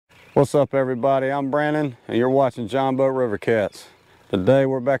What's up, everybody? I'm Brandon and you're watching John Boat River Cats. Today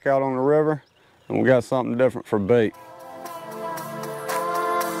we're back out on the river and we got something different for bait.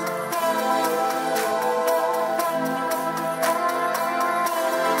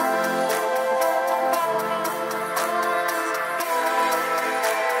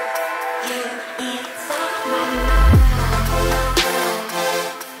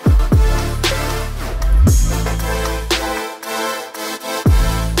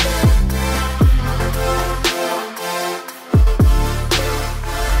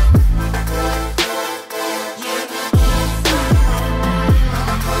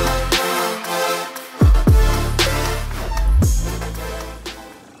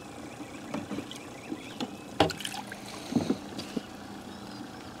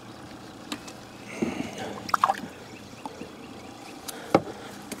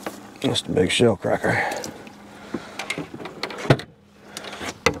 Just a big shell cracker.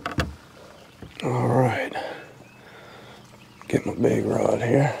 All right, get my big rod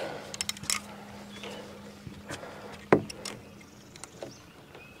here.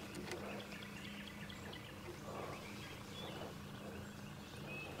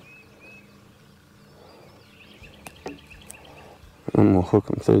 I'm gonna hook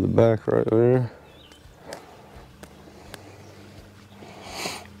them through the back right there.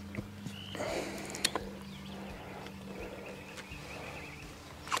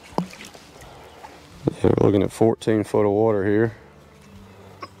 Yeah, we're looking at 14 foot of water here.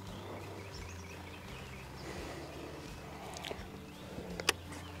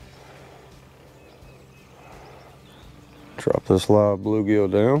 Drop this live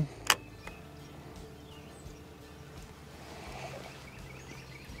bluegill down.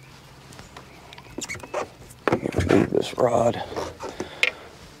 I'm gonna need this rod.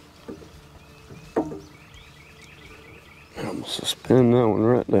 I'm gonna suspend that one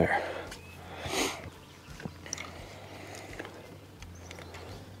right there.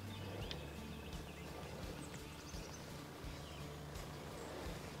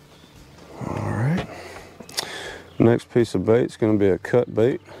 Next piece of bait is going to be a cut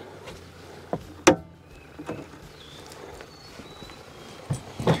bait.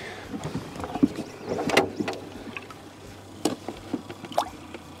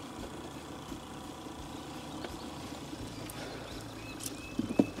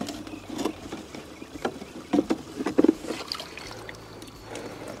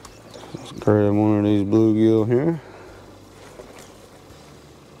 Let's grab one of these bluegill here.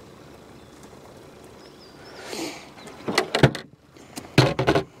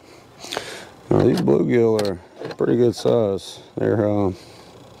 Now, these bluegill are pretty good size. They're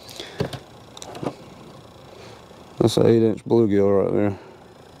that's an 8-inch bluegill right there.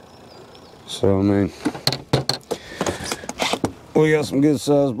 So I mean, we got some good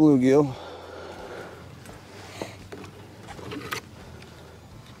sized bluegill,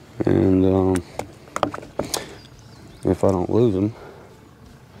 and if I don't lose them,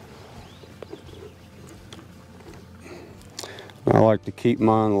 I like to keep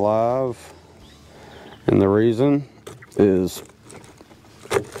mine live. And the reason is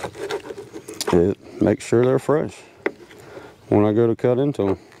it makes sure they're fresh when I go to cut into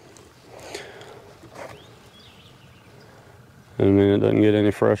them. I mean, it doesn't get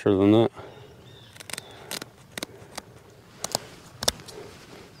any fresher than that.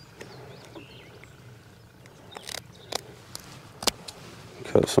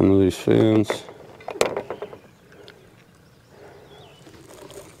 Cut some of these fins.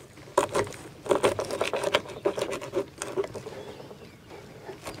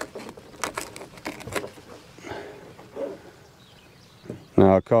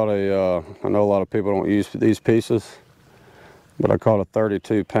 Now I caught I know a lot of people don't use these pieces, but I caught a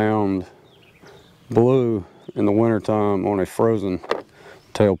 32-pound blue in the wintertime on a frozen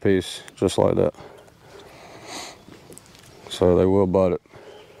tail piece, just like that. So they will butt it,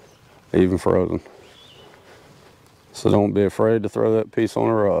 even frozen. So don't be afraid to throw that piece on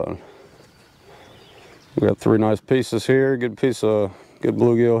a rod. We got 3 nice pieces here, good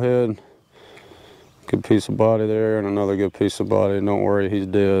bluegill head. Good piece of body there, and another good piece of body. Don't worry, he's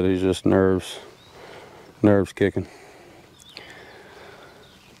dead. He's just nerves kicking.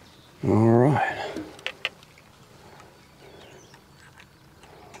 All right.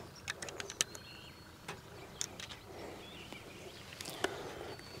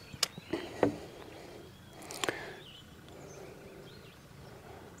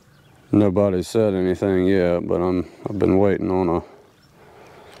 Nobody said anything yet, but I've been waiting on a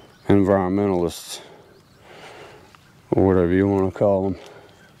environmentalist, or whatever you want to call them,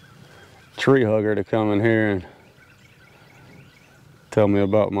 tree hugger, to come in here and tell me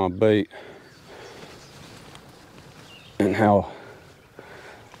about my bait and how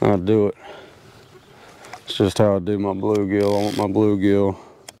I do it. It's just how I do my bluegill. I want my bluegill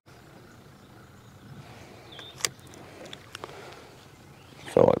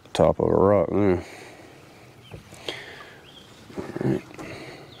felt like the top of a rock there. Alright.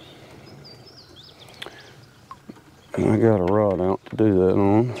 And I got a rod out to do that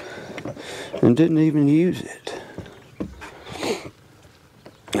on and didn't even use it.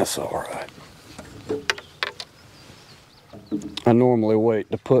 That's alright. I normally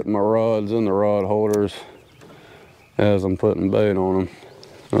wait to put my rods in the rod holders as I'm putting bait on them.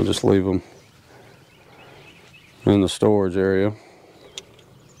 I'll just leave them in the storage area.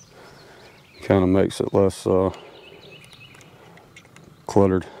 Kind of makes it less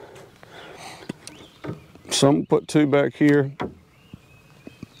cluttered. So I'm gonna put 2 back here,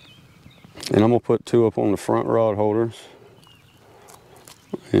 and I'm gonna put 2 up on the front rod holders,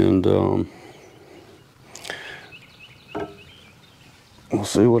 and we'll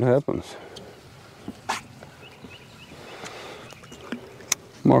see what happens.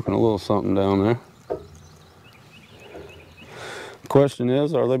 Marking a little something down there. Question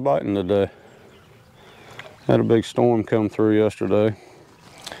is, are they biting today? Had a big storm come through yesterday.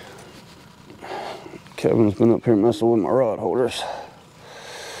 Kevin's been up here messing with my rod holders.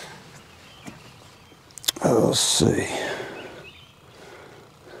 Let's see.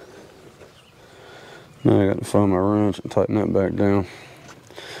 Now I got to find my wrench and tighten that back down.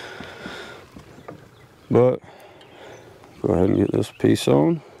 But go ahead and get this piece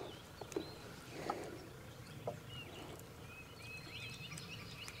on.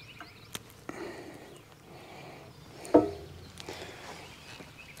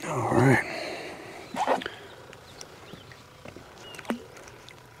 All right.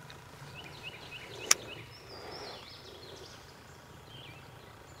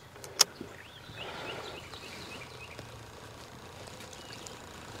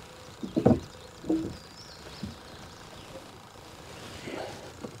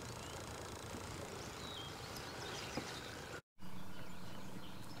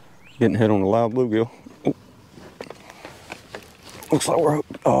 Getting hit on the live bluegill. Oh. Looks like we're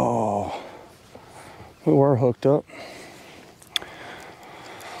hooked. Oh, we were hooked up.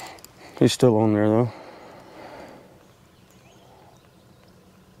 He's still on there though.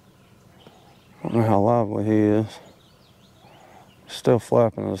 I don't know how lively he is. Still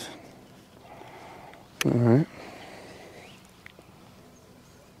flapping us. All right.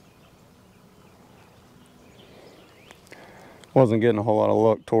 Wasn't getting a whole lot of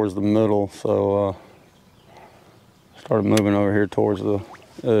luck towards the middle, so started moving over here towards the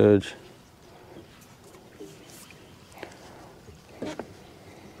edge.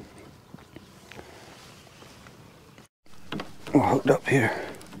 We're hooked up here.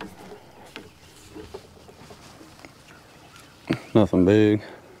 Nothing big.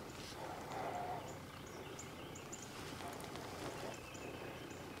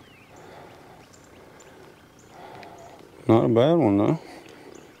 Not a bad one though.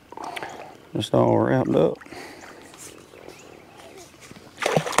 Just all wrapped up.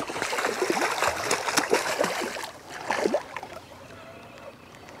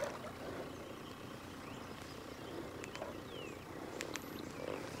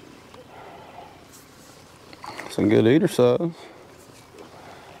 It's a good eater size.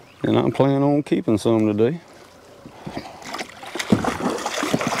 And I'm planning on keeping some today.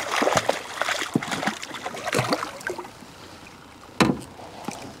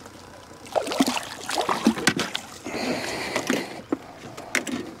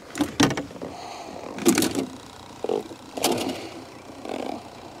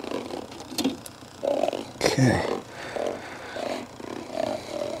 Okay.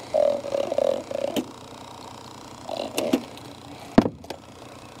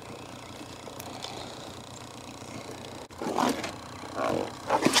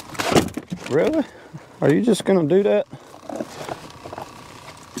 Really? Are you just gonna do that?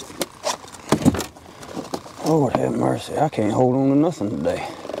 Lord have mercy, I can't hold on to nothing today.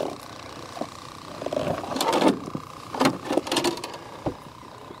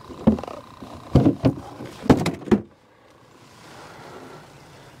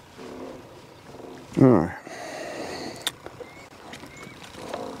 Alright.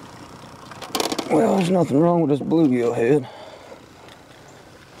 Well, there's nothing wrong with this bluegill head.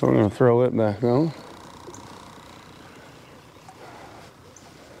 So we're going to throw it back on.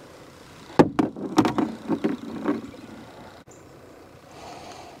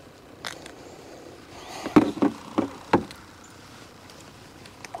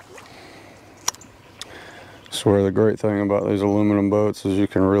 swear the great thing about these aluminum boats is you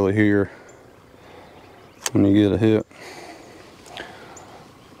can really hear when you get a hit.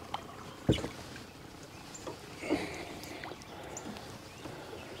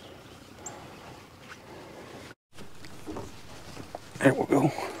 There we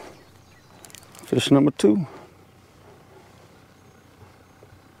go. Fish number 2.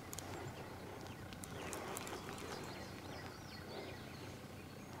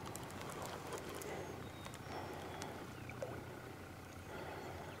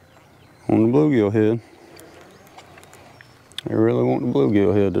 On the bluegill head. I really want the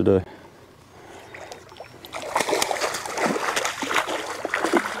bluegill head today.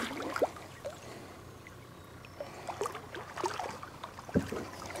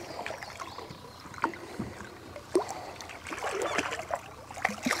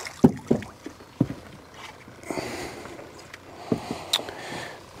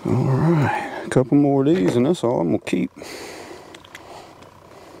 Alright, a couple more of these and that's all I'm gonna keep.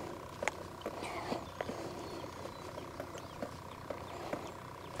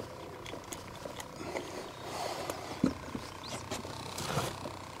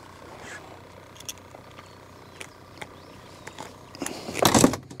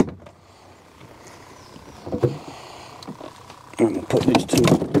 I'm gonna put these 2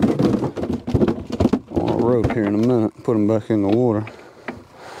 on a rope here in a minute and put them back in the water.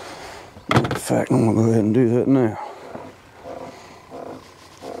 In fact, I'm gonna go ahead and do that now.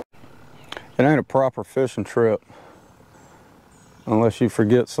 It ain't a proper fishing trip unless you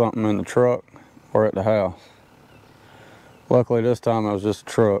forget something in the truck or at the house. Luckily this time it was just a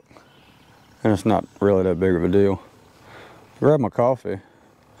truck and it's not really that big of a deal. I grabbed my coffee,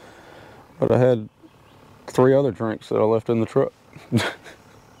 but I had 3 other drinks that I left in the truck.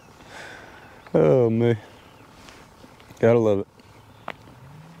 Oh me. Gotta love it.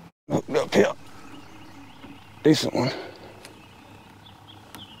 Up here. Decent one.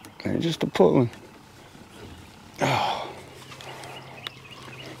 And just a pulling. Oh.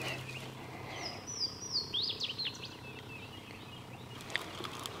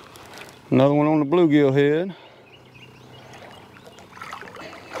 Another one on the bluegill head.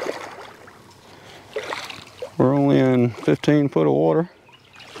 We're only in 15 foot of water.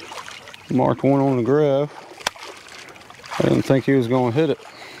 Marked one on the graph. I didn't think he was going to hit it,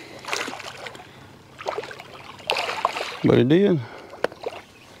 but he did.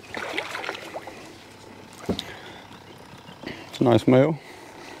 It's a nice male.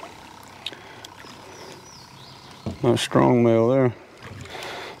 Nice strong male there. A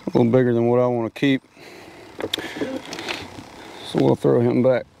little bigger than what I want to keep. So we'll throw him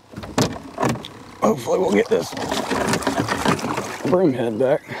back. Hopefully we'll get this brim head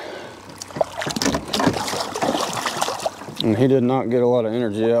back. And he did not get a lot of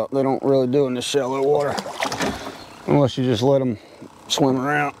energy out. They don't really do in this shallow water unless you just let them swim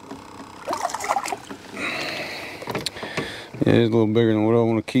around. Yeah, he's a little bigger than what I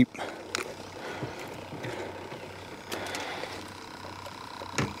want to keep.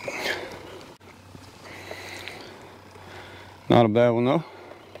 Not a bad one though.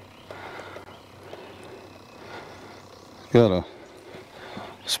 Got a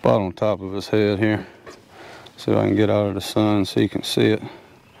spot on top of his head here. See if I can get out of the sun so you can see it.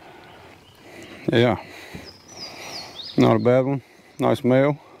 Yeah, not a bad one. Nice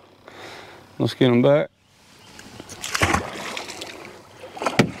male. Let's get him back.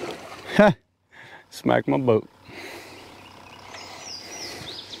 Ha! Smacked my boat.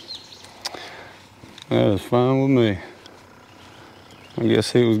 That is fine with me. I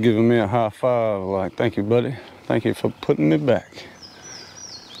guess he was giving me a high five like, thank you, buddy. Thank you for putting me back.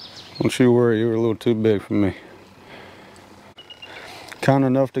 Don't you worry, you were a little too big for me. Kind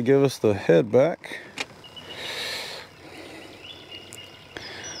enough to give us the head back.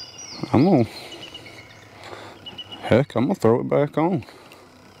 I'm gonna throw it back on.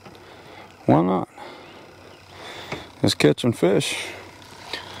 Why not? It's catching fish.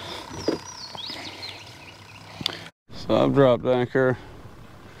 So I've dropped anchor.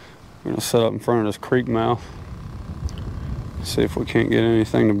 I'm gonna set up in front of this creek mouth. See if we can't get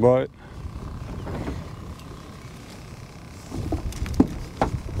anything to bite.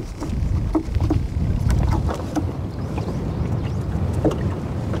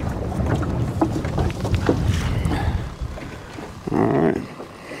 Alright.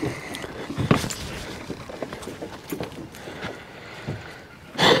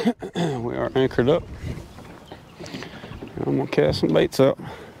 We are anchored up. I'm gonna cast some baits out.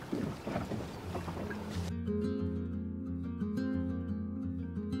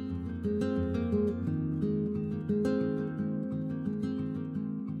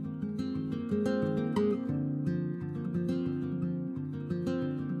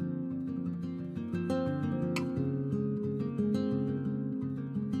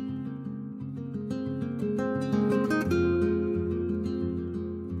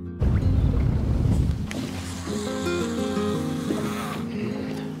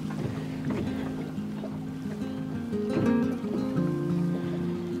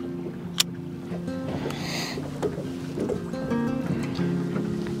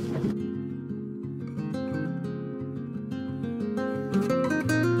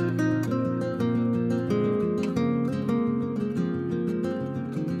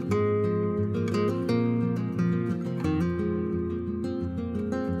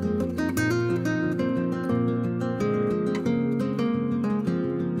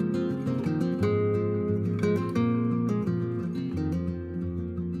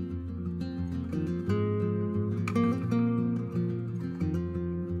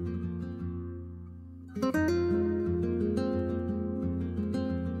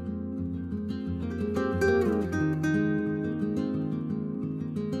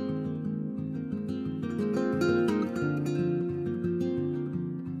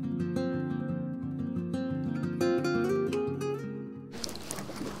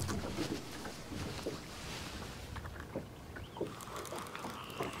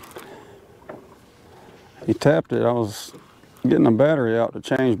 he tapped it. I was getting a battery out to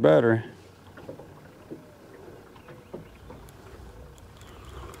change battery.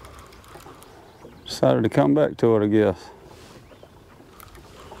 Decided to come back to it, I guess.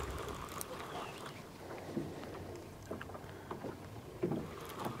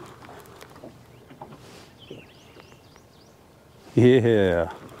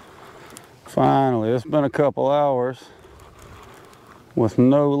 Yeah, finally. It's been a couple hours with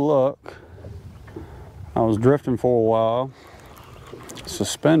no luck. I was drifting for a while,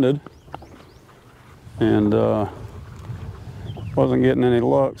 suspended, and wasn't getting any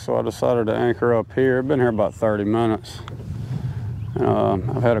luck, so I decided to anchor up here. I've been here about 30 minutes.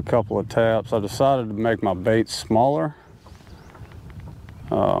 I've had a couple of taps. I decided to make my bait smaller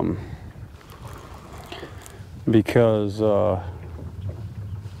because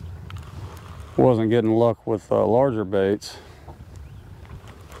wasn't getting luck with larger baits.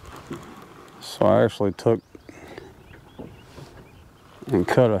 So I actually took and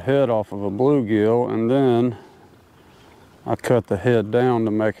cut a head off of a bluegill, and then I cut the head down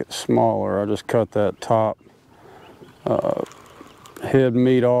to make it smaller. I just cut that top head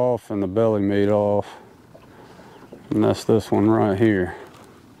meat off and the belly meat off, and that's this one right here.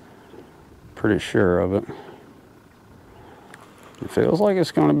 Pretty sure of it. It feels like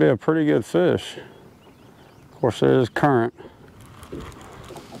it's going to be a pretty good fish. Of course, there is current.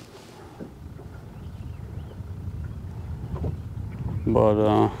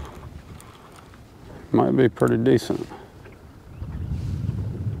 But might be pretty decent.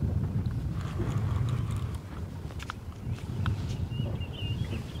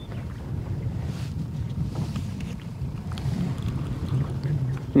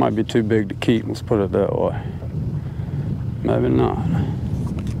 Might be too big to keep, let's put it that way. Maybe not.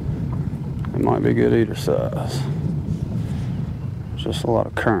 It might be good eater size. It's just a lot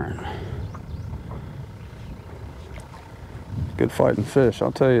of current. Good fighting fish,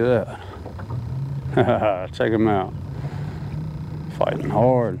 I'll tell you that. Check him out. Fighting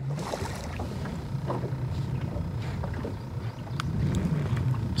hard.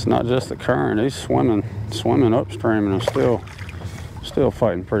 It's not just the current, he's swimming upstream and still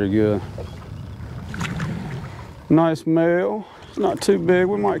fighting pretty good. Nice male. It's not too big.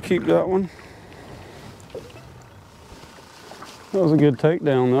 We might keep that one. That was a good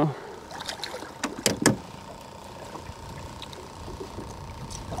takedown though.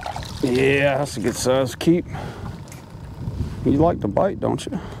 Yeah, that's a good size keep. You like to bite, don't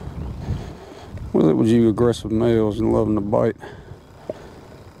you? What is it with you aggressive males and loving to bite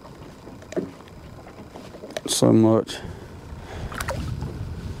so much?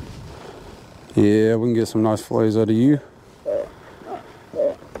 Yeah, we can get some nice fillets out of you.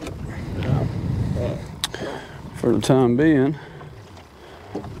 For the time being,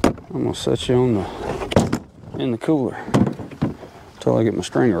 I'm gonna set you on in the cooler until I get my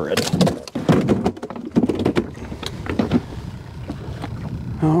stringer ready.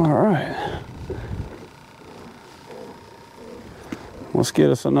 All right, let's get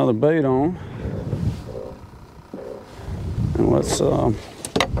us another bait on, and let's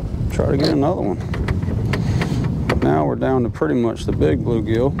try to get another one. Now we're down to pretty much the big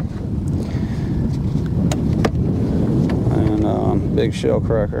bluegill and big shell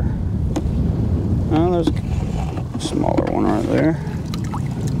cracker. Now there's a smaller one right there.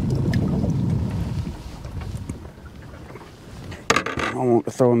 I want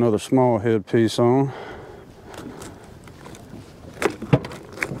to throw another small head piece on.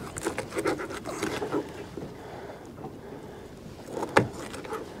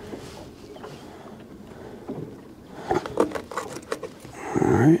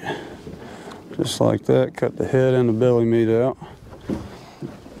 Just like that, cut the head and the belly meat out.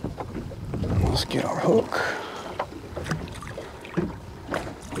 Let's get our hook.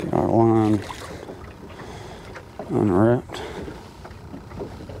 Get our line unwrapped.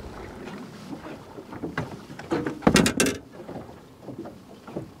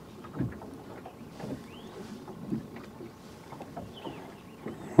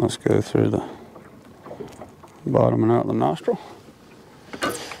 Let's go through the bottom and out the nostril.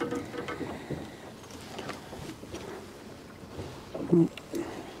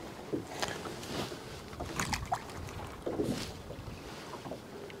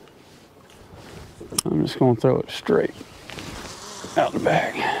 I'm just going to throw it straight out the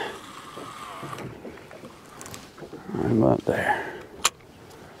bag. Right about there.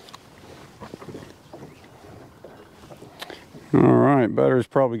 All right, battery's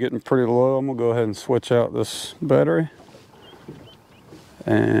probably getting pretty low. I'm gonna go ahead and switch out this battery,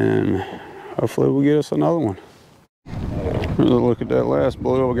 and hopefully we'll get us another one. Here's a look at that last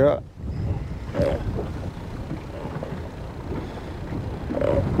blue I got.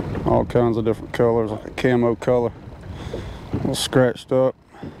 all kinds of different colors, like a camo color, a little scratched up.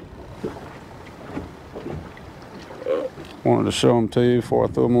 Wanted to show them to you before I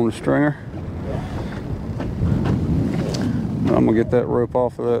throw them on the stringer. I'm gonna get that rope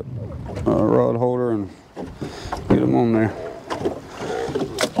off of that rod holder and get them on there.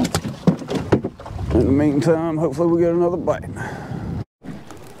 In the meantime, hopefully we get another bite.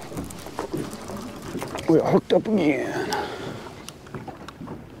 We are hooked up again.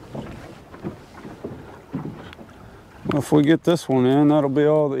 Well, if we get this one in, that'll be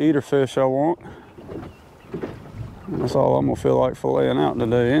all the eater fish I want. That's all I'm gonna feel like filleting out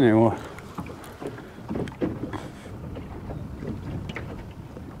today anyway.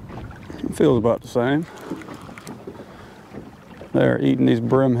 It feels about the same. They're eating these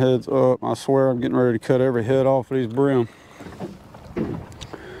brim heads up. I swear I'm getting ready to cut every head off of these brim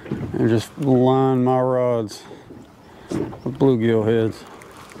and just line my rods with bluegill heads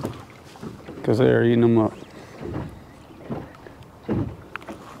because they are eating them up.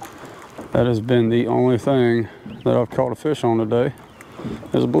 That has been the only thing that I've caught a fish on today,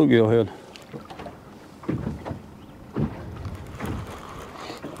 is a bluegill head.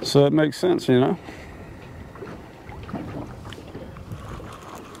 So it makes sense, you know.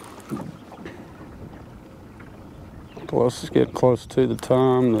 Let's get close to the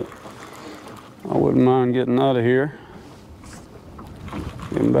time that I wouldn't mind getting out of here,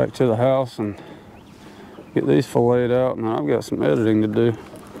 getting back to the house and get these filleted out, and I've got some editing to do.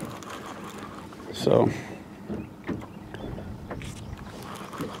 So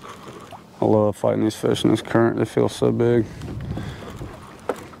I love fighting these fish in this current. They feel so big.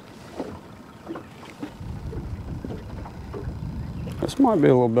 This might be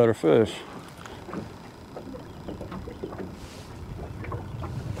a little better fish.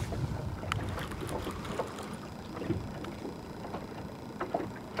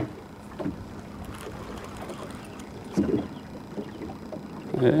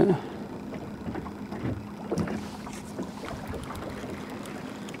 Yeah.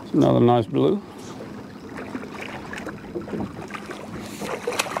 It's another nice blue.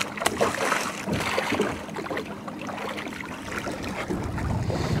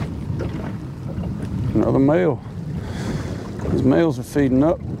 Another male. These males are feeding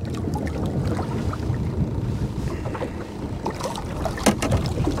up.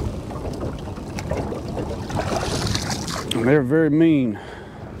 And they're very mean.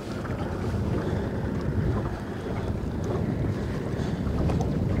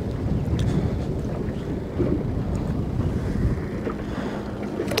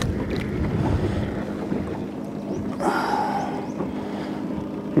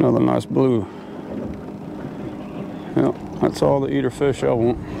 Another nice blue. Yep, that's all the eater fish I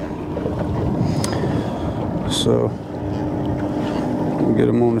want. So, we'll get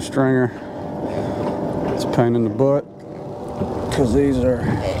them on the stringer. It's a pain in the butt because these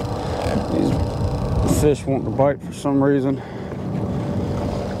fish want to bite for some reason.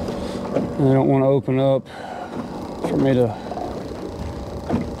 And they don't want to open up for me to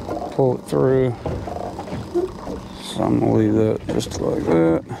pull it through. So I'm gonna leave that just like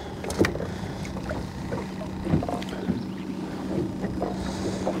that.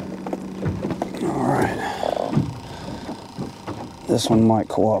 All right. This one might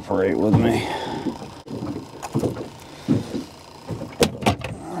cooperate with me.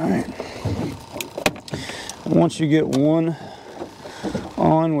 All right. Once you get one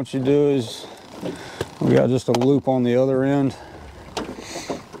on, what you do is we got just a loop on the other end,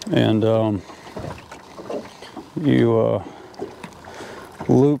 and you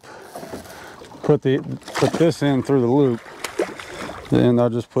loop, put this in through the loop, then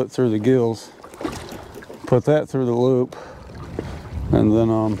I'll just put through the gills, put that through the loop, and then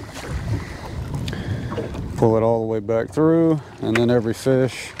pull it all the way back through, and then every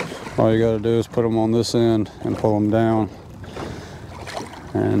fish, all you got to do is put them on this end and pull them down,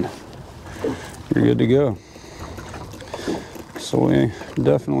 and you're good to go. So we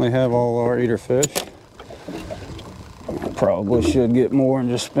definitely have all our eater fish. Probably should get more and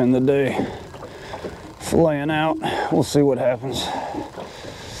just spend the day filleting out. We'll see what happens.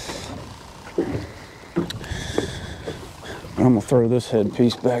 I'm gonna throw this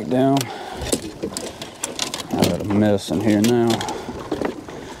headpiece back down. I got a mess in here now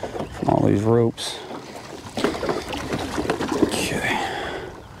from all these ropes. Okay.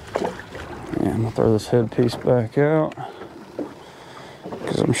 Yeah, I'm gonna throw this headpiece back out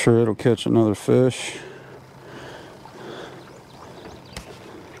because I'm sure it'll catch another fish.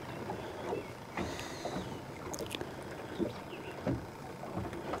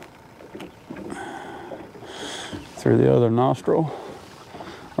 Through the other nostril,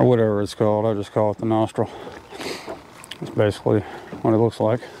 or whatever it's called. I just call it the nostril. That's basically what it looks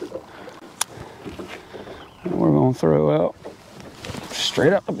like. And we're going to throw out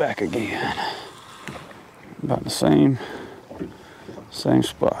straight out the back again. About the same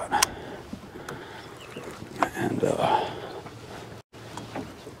spot. And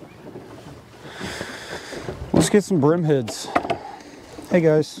let's get some brim heads. Hey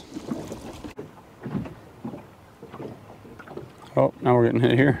guys. Oh, now we're getting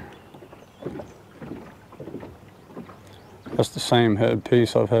hit here. That's the same head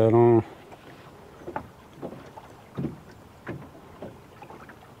piece I've had on.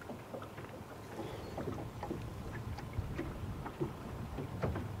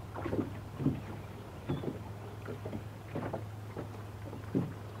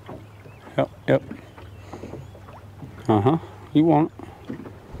 Yep. Uh-huh. You want it.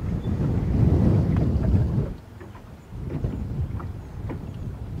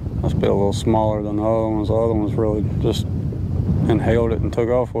 Must be a little smaller than the other ones. The other ones really just inhaled it and took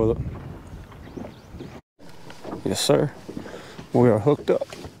off with it. Yes, sir. We are hooked up.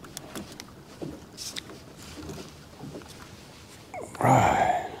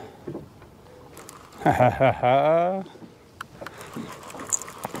 Right. Ha ha ha ha.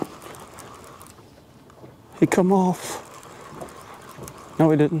 He come off. No,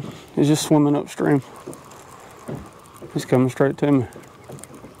 he didn't. He's just swimming upstream. He's coming straight to me.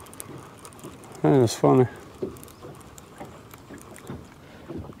 That is funny.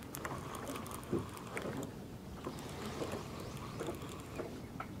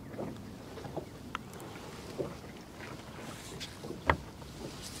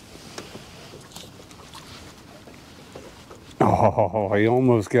 Oh, he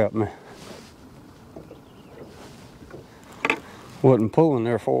almost got me. Wasn't pulling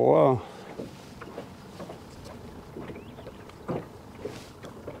there for a while.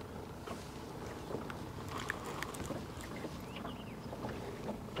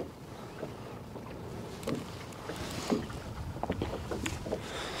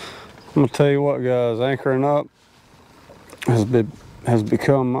 I'm gonna tell you what, guys, anchoring up has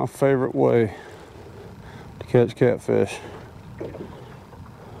become my favorite way to catch catfish.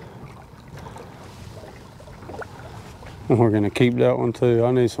 And we're gonna keep that one too.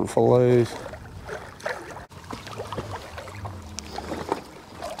 I need some fillets.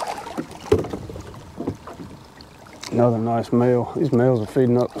 Another nice male. These males are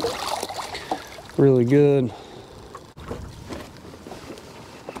feeding up really good.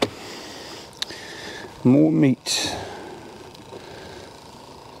 More meat.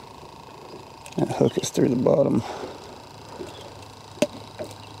 That hook is through the bottom.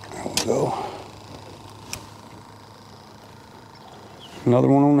 There we go. Another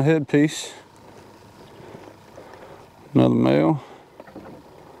one on the headpiece. Another male.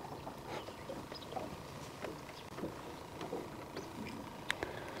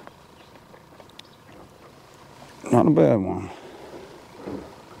 Not a bad one.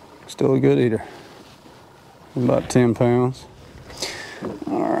 Still a good eater. About 10 pounds.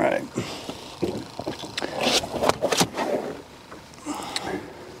 All right.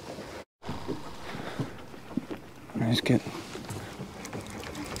 He's getting.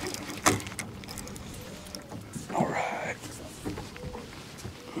 All right.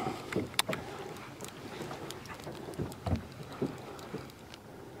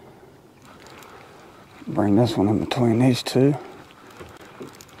 Bring this one in between these two.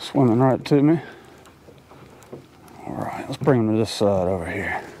 Swimming right to me. Alright, let's bring him to this side over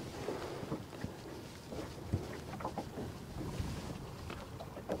here.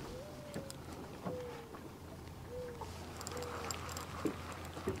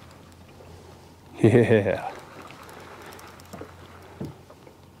 Yeah.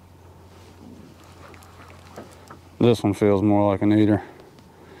 This one feels more like an eater.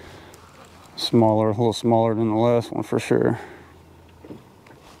 Smaller, a little smaller than the last one for sure.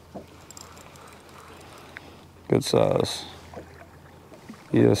 Good size.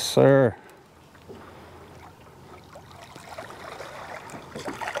 Yes, sir.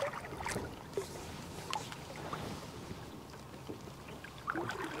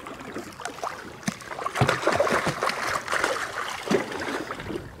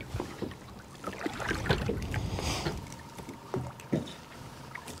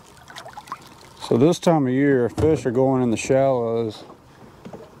 So this time of year, fish are going in the shallows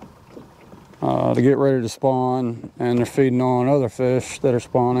to get ready to spawn, and they're feeding on other fish that are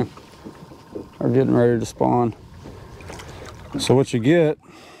spawning or getting ready to spawn. So what you get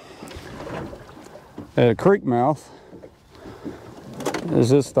at a creek mouth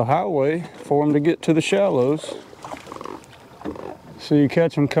is it's the highway for them to get to the shallows. So you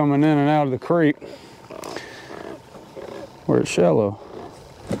catch them coming in and out of the creek where it's shallow.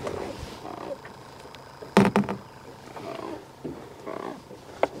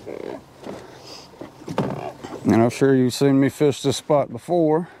 And I'm sure you've seen me fish this spot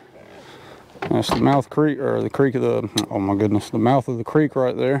before. That's the mouth creek, or the creek of the, oh my goodness, the mouth of the creek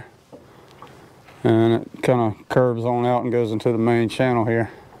right there. And it kind of curves on out and goes into the main channel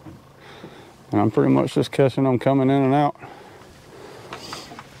here. And I'm pretty much just catching them coming in and out.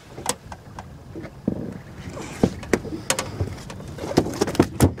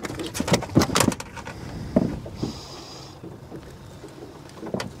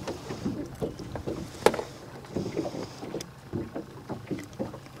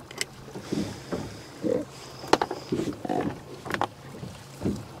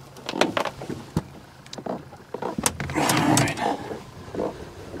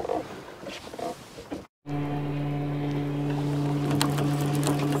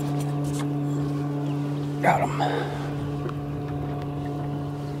 Got him.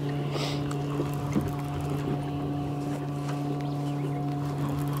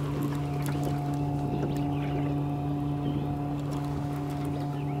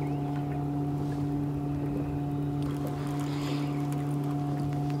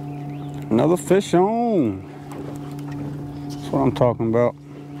 Another fish on. That's what I'm talking about.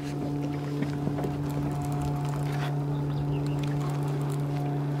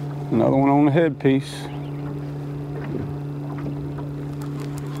 Another one on the headpiece.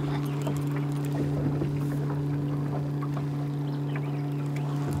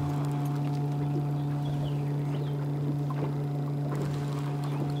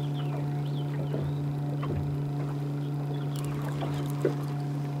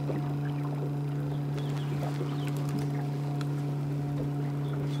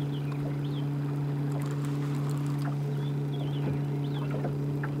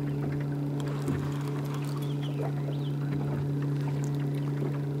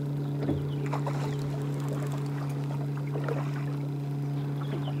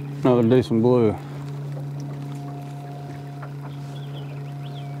 Another decent blue.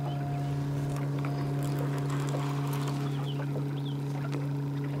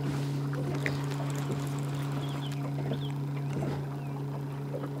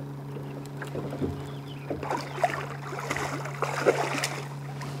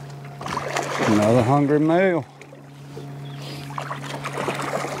 Another hungry male.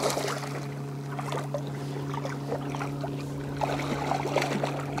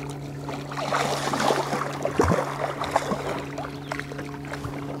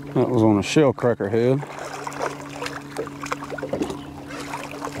 That was on a shell cracker head.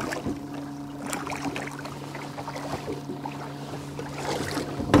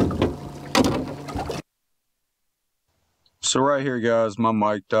 So right here, guys, my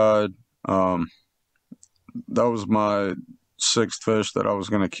mic died. That was my 6th fish that I was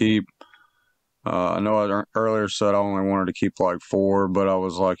going to keep. I know I earlier said I only wanted to keep like 4, but I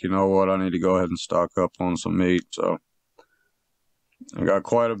was like, you know what, I need to go ahead and stock up on some meat. So I got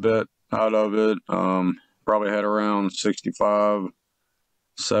quite a bit out of it. Probably had around 65,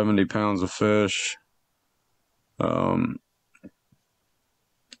 70 pounds of fish.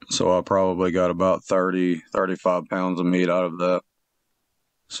 So I probably got about 30, 35 pounds of meat out of that.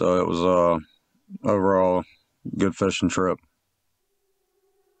 So it was overall good fishing trip.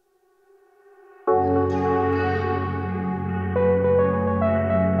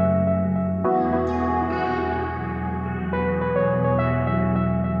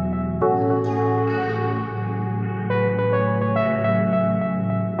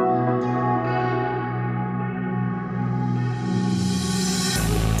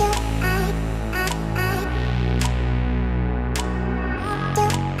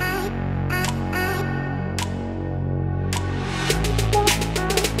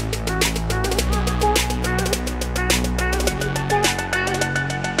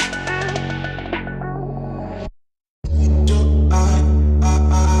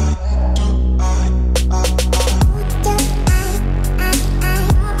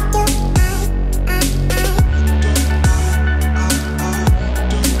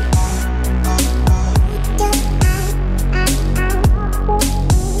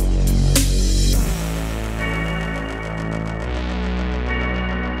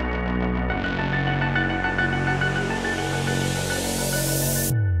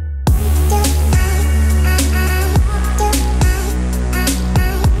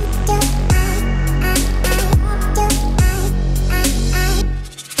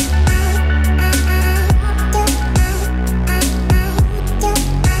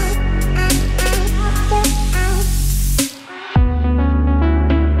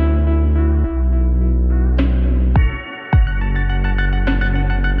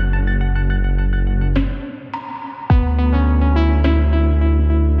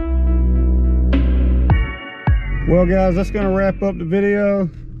 Well guys, that's gonna wrap up the video.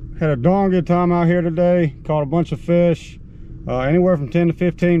 Had a darn good time out here today. Caught a bunch of fish, anywhere from 10 to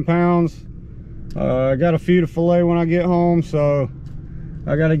 15 pounds. I got a few to fillet when I get home, so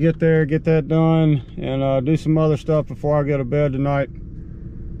I gotta get there, get that done, and do some other stuff before I go to bed tonight.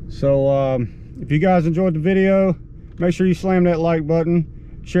 So if you guys enjoyed the video, make sure you slam that like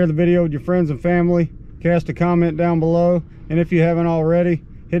button, share the video with your friends and family, cast a comment down below, and if you haven't already,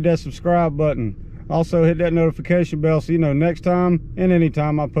 hit that subscribe button. Also hit that notification bell so you know next time and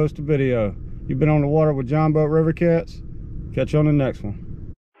anytime I post a video. You've been on the water with John Boat River Cats. Catch you on the next one.